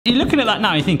You're looking at that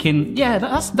now, you're thinking, yeah,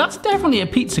 that's definitely a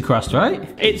pizza crust, right?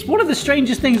 It's one of the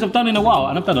strangest things I've done in a while,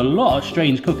 and I've done a lot of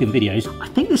strange cooking videos. I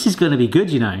think this is gonna be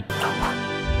good, you know.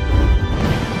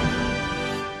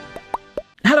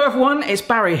 Hello everyone, it's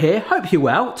Barry here, hope you're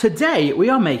well. Today we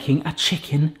are making a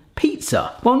chicken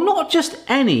pizza. Well, not just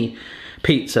any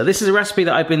pizza. This is a recipe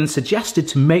that I've been suggested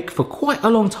to make for quite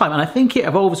a long time, and I think it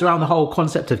evolves around the whole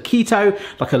concept of keto,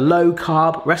 like a low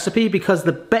carb recipe, because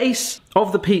the base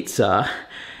of the pizza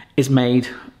is made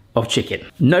of chicken.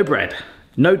 No bread,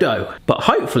 no dough, but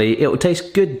hopefully it will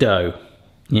taste good dough.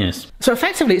 Yes. So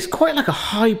effectively it's quite like a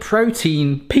high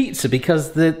protein pizza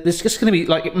because there's just gonna be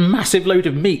like a massive load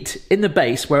of meat in the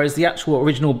base, whereas the actual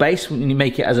original base, when you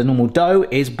make it as a normal dough,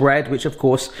 is bread, which of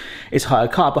course is higher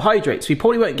carbohydrates. We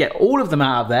probably won't get all of them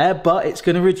out of there, but it's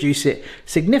gonna reduce it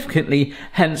significantly,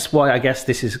 hence why I guess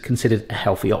this is considered a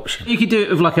healthy option. You could do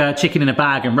it with like a chicken in a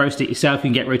bag and roast it yourself. You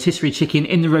can get rotisserie chicken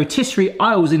in the rotisserie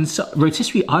aisles.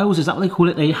 Rotisserie aisles, is that what they call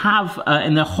it? They have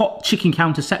in the hot chicken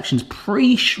counter sections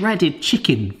pre-shredded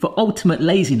chicken for ultimate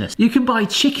laziness. You can buy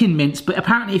chicken mince, but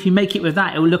apparently if you make it with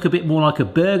that, it will look a bit more like a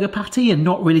burger patty and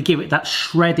not really give it that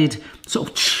shredded, sort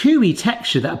of chewy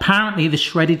texture that apparently the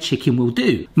shredded chicken will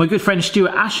do. My good friend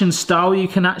Stuart Ashton's style, you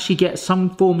can actually get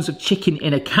some forms of chicken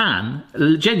in a can.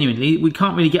 Genuinely, we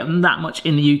can't really get them that much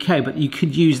in the UK, but you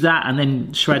could use that and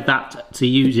then shred that to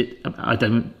use it. I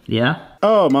don't, yeah?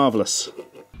 Oh, marvellous.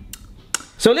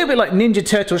 So a little bit like Ninja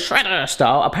Turtle shredder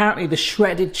style, apparently the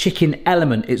shredded chicken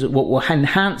element is what will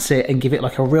enhance it and give it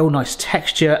like a real nice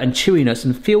texture and chewiness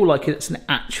and feel like it's an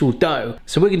actual dough.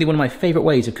 So we're gonna do one of my favorite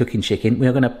ways of cooking chicken. We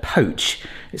are gonna poach.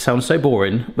 It sounds so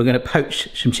boring. We're gonna poach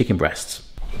some chicken breasts.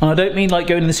 And I don't mean like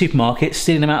going in the supermarket,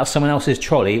 stealing them out of someone else's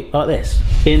trolley, like this.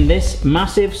 In this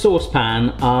massive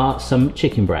saucepan are some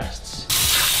chicken breasts.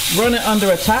 Run it under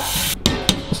a tap.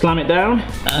 Slam it down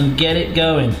and get it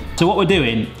going. So what we're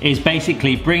doing is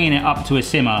basically bringing it up to a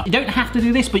simmer. You don't have to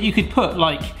do this, but you could put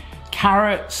like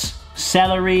carrots,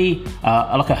 celery,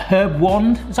 like a herb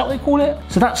wand, is that what they call it?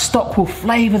 So that stock will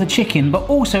flavour the chicken, but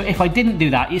also if I didn't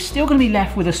do that, you're still gonna be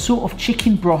left with a sort of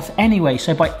chicken broth anyway.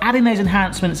 So by adding those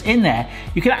enhancements in there,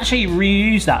 you can actually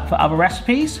reuse that for other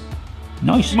recipes.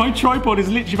 Nice. My tripod is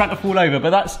literally about to fall over, but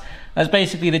that's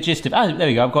basically the gist of it. Oh, there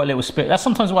we go, I've got a little spit. That's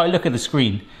sometimes why I look at the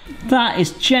screen. That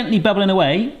is gently bubbling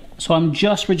away, so I'm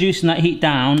just reducing that heat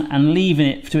down and leaving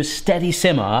it to a steady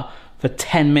simmer for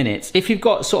 10 minutes. If you've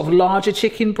got sort of larger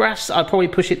chicken breasts, I'd probably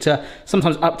push it to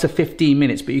sometimes up to 15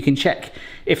 minutes, but you can check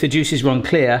if the juices run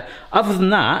clear. Other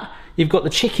than that, you've got the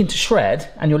chicken to shred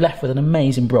and you're left with an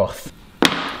amazing broth.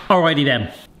 Alrighty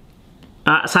then.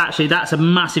 That's a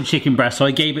massive chicken breast, so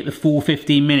I gave it the full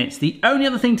 15 minutes. The only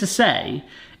other thing to say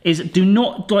is do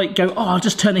not like go, oh, I'll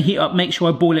just turn the heat up, make sure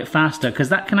I boil it faster, because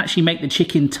that can actually make the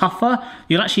chicken tougher.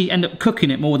 You'll actually end up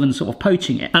cooking it more than sort of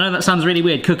poaching it. I know that sounds really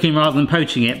weird, cooking rather than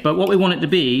poaching it, but what we want it to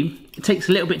be, it takes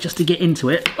a little bit just to get into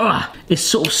it. It's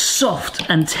sort of soft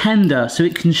and tender so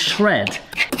it can shred.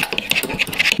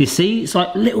 You see, it's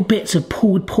like little bits of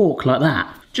pulled pork like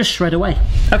that. Just shred away.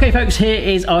 Okay folks, here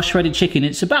is our shredded chicken.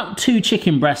 It's about 2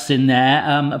 chicken breasts in there.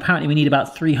 Apparently we need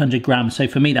about 300 grams. So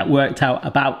for me that worked out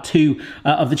about 2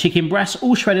 of the chicken breasts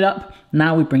all shredded up.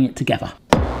 Now we bring it together.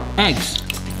 Eggs.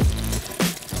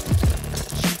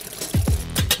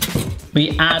 We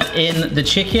add in the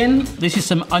chicken. This is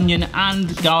some onion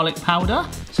and garlic powder.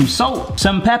 Some salt,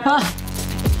 some pepper.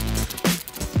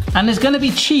 And there's gonna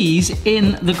be cheese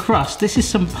in the crust. This is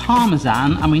some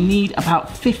parmesan and we need about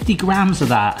 50 grams of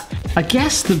that. I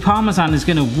guess the parmesan is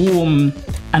gonna warm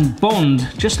and bond,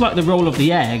 just like the roll of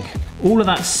the egg, all of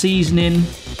that seasoning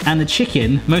and the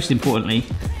chicken, most importantly,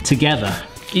 together.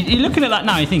 You're looking at that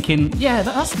now, you're thinking, yeah,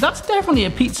 that's definitely a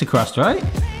pizza crust, right?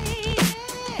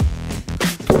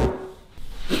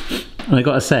 And I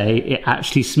gotta say, it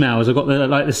actually smells. I've got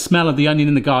the smell of the onion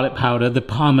and the garlic powder, the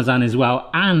parmesan as well,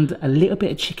 and a little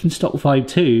bit of chicken stock vibe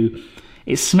too.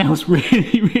 It smells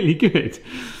really, really good.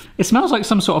 It smells like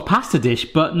some sort of pasta dish,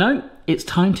 but no, it's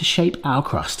time to shape our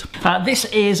crust. This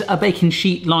is a baking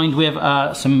sheet lined with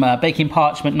some baking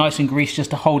parchment, nice and greased just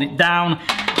to hold it down,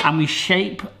 and we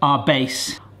shape our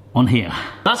base on here.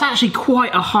 That's actually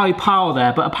quite a high pile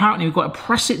there, but apparently we've got to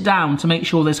press it down to make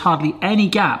sure there's hardly any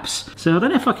gaps. So I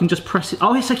don't know if I can just press it.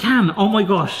 Oh yes I can, oh my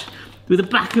gosh, with the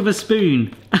back of a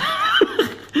spoon.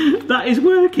 That is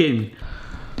working.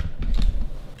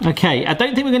 Okay, I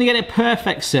don't think we're gonna get a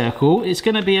perfect circle. It's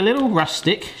gonna be a little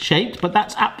rustic shaped, but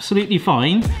that's absolutely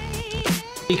fine.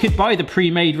 You could buy the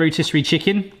pre-made rotisserie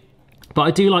chicken, but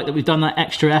I do like that we've done that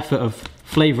extra effort of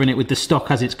flavouring it with the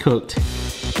stock as it's cooked.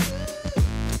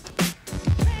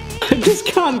 I just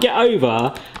can't get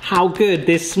over how good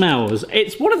this smells.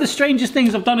 It's one of the strangest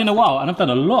things I've done in a while, and I've done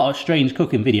a lot of strange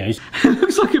cooking videos. It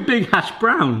looks like a big hash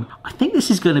brown. I think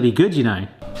this is gonna be good, you know.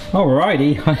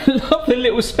 Alrighty, I love the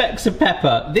little specks of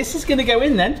pepper. This is gonna go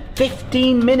in then,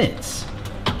 15 minutes.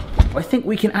 I think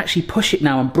we can actually push it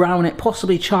now and brown it,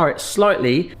 possibly char it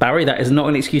slightly. Barry, that is not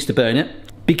an excuse to burn it.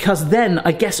 Because then,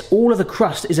 I guess all of the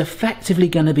crust is effectively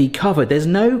going to be covered. There's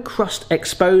no crust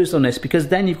exposed on this, because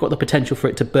then you've got the potential for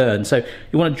it to burn. So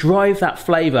you want to drive that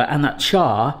flavour and that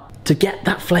char to get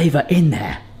that flavour in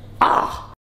there.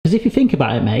 Ah! Because if you think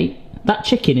about it, mate, that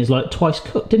chicken is like twice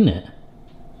cooked, isn't it?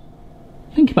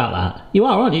 Think about that. You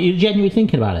are, aren't you? You're genuinely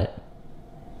thinking about it.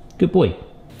 Good boy.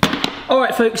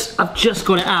 Alright folks, I've just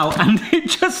got it out and it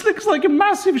just looks like a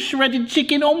massive shredded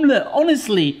chicken omelette,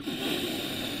 honestly.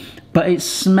 But it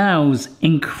smells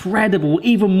incredible,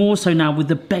 even more so now with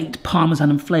the baked parmesan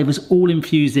and flavours all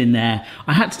infused in there.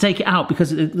 I had to take it out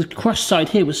because the crust side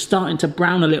here was starting to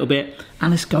brown a little bit,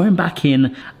 and it's going back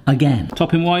in again.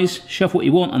 Topping wise, shove what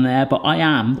you want on there, but I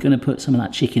am going to put some of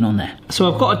that chicken on there.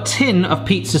 So I've got a tin of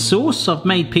pizza sauce. I've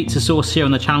made pizza sauce here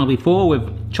on the channel before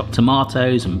with chopped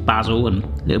tomatoes and basil and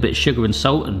a little bit of sugar and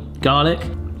salt and garlic.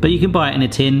 But you can buy it in a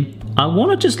tin. I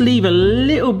want to just leave a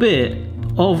little bit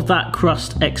of that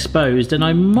crust exposed, and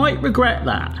I might regret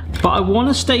that, but I want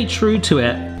to stay true to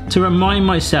it to remind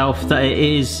myself that it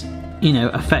is, you know,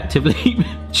 effectively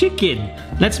chicken.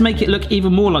 Let's make it look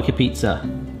even more like a pizza.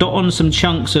 Dot on some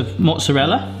chunks of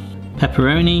mozzarella,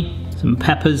 pepperoni, some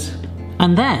peppers,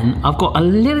 and then I've got a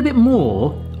little bit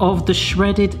more of the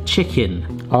shredded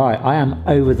chicken. All right, I am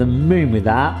over the moon with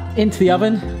that. Into the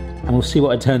oven and we'll see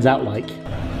what it turns out like.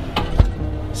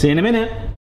 See you in a minute.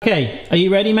 Okay, are you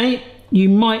ready, mate? You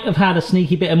might have had a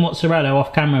sneaky bit of mozzarella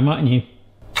off camera, mightn't you?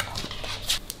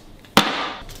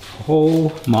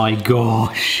 Oh my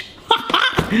gosh.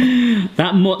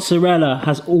 That mozzarella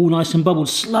has all nice and bubbled,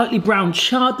 slightly brown,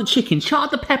 charred the chicken,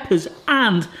 charred the peppers,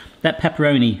 and that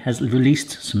pepperoni has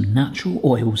released some natural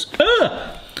oils.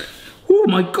 Oh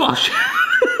my gosh.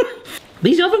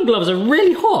 These oven gloves are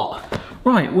really hot.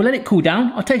 Right, we'll let it cool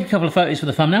down. I'll take a couple of photos for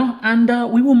the thumbnail and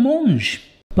we will mange.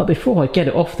 But before I get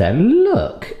it off there,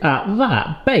 look at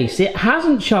that base. It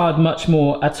hasn't charred much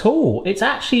more at all. It's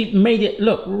actually made it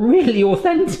look really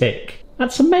authentic.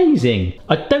 That's amazing.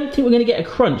 I don't think we're going to get a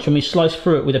crunch when we slice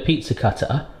through it with a pizza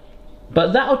cutter.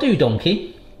 But that'll do,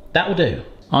 donkey. That'll do.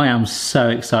 I am so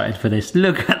excited for this.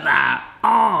 Look at that.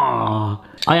 Oh,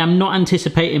 I am not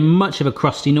anticipating much of a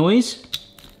crusty noise.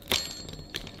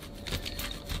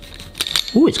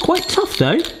 Oh, it's quite tough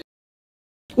though.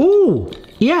 Oh,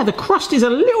 yeah, the crust is a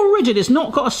little rigid. It's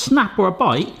not got a snap or a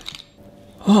bite.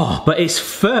 Oh, but it's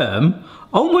firm.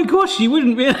 Oh my gosh, you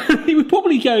wouldn't really, you would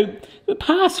probably go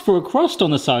pass for a crust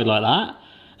on the side like that.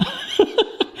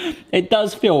 It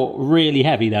does feel really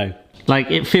heavy though. Like,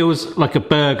 it feels like a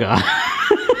burger.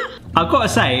 I've got to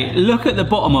say, look at the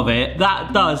bottom of it.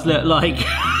 That does look like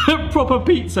a proper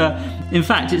pizza. In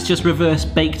fact, it's just reverse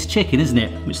baked chicken, isn't it?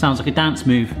 Which sounds like a dance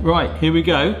move. Right, here we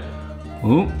go.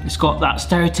 Oh, it's got that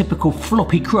stereotypical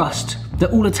floppy crust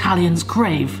that all Italians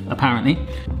crave, apparently.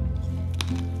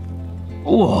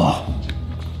 Oh,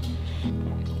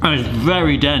 that is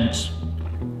very dense.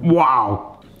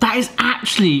 Wow. That is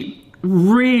actually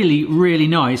really, really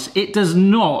nice. It does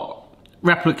not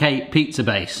replicate pizza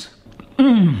base.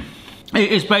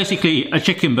 It is basically a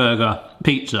chicken burger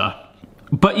pizza,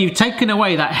 but you've taken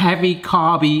away that heavy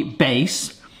carby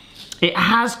base. It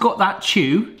has got that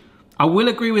chew. I will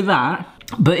agree with that,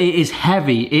 but it is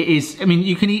heavy. It is, I mean,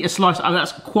 you can eat a slice,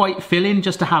 that's quite filling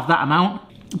just to have that amount,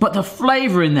 but the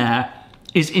flavour in there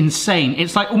is insane.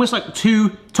 It's like almost like two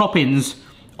toppings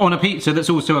on a pizza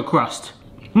that's also a crust.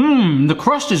 The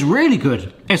crust is really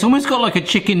good. It's almost got like a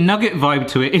chicken nugget vibe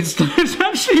to it. It's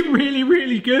actually really,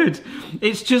 really good.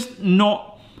 It's just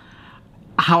not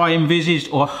how I envisaged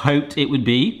or hoped it would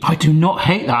be. I do not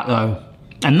hate that though.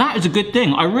 And that is a good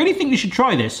thing. I really think you should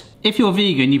try this. If you're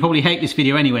vegan, you probably hate this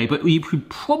video anyway, but you could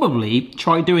probably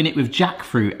try doing it with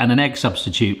jackfruit and an egg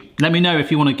substitute. Let me know if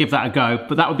you want to give that a go,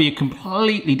 but that would be a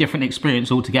completely different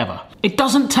experience altogether. It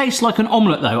doesn't taste like an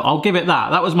omelette though, I'll give it that.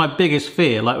 That was my biggest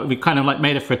fear, like we kind of like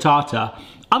made a frittata.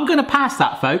 I'm gonna pass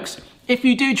that, folks. If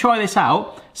you do try this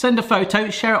out, send a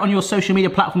photo, share it on your social media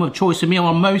platform of choice with me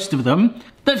on most of them.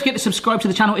 Don't forget to subscribe to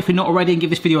the channel if you're not already and give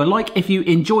this video a like. If you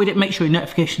enjoyed it, make sure your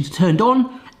notifications are turned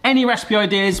on. Any recipe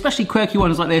ideas, especially quirky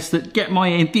ones like this that get my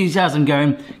enthusiasm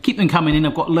going, keep them coming in.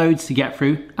 I've got loads to get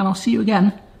through, and I'll see you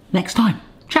again next time.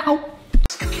 Ciao!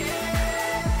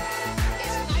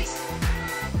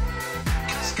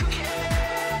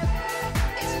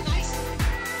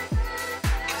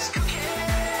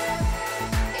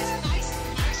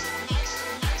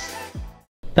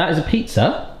 That is a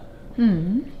pizza.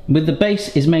 With the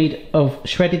base is made of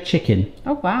shredded chicken.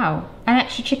 Oh wow. And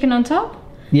extra chicken on top?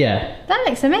 Yeah. That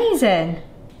looks amazing.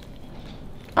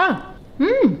 Oh.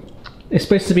 It's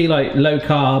supposed to be like low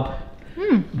carb,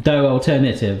 dough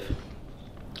alternative.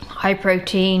 High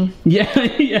protein. Yeah,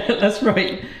 yeah, that's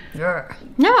right.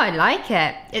 No, I like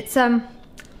it. It's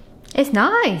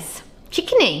nice.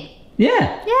 Chickeny.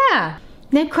 Yeah. Yeah.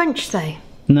 No crunch though.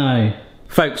 No.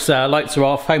 Folks, lights are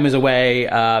off, home is away,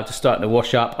 just starting to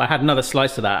wash up. I had another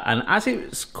slice of that, and as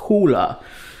it's cooler,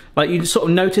 like you sort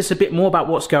of notice a bit more about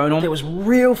what's going on. There was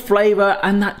real flavour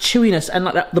and that chewiness and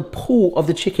like the pull of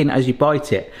the chicken as you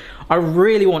bite it. I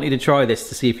really want you to try this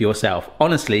to see for yourself.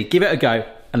 Honestly, give it a go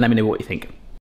and let me know what you think.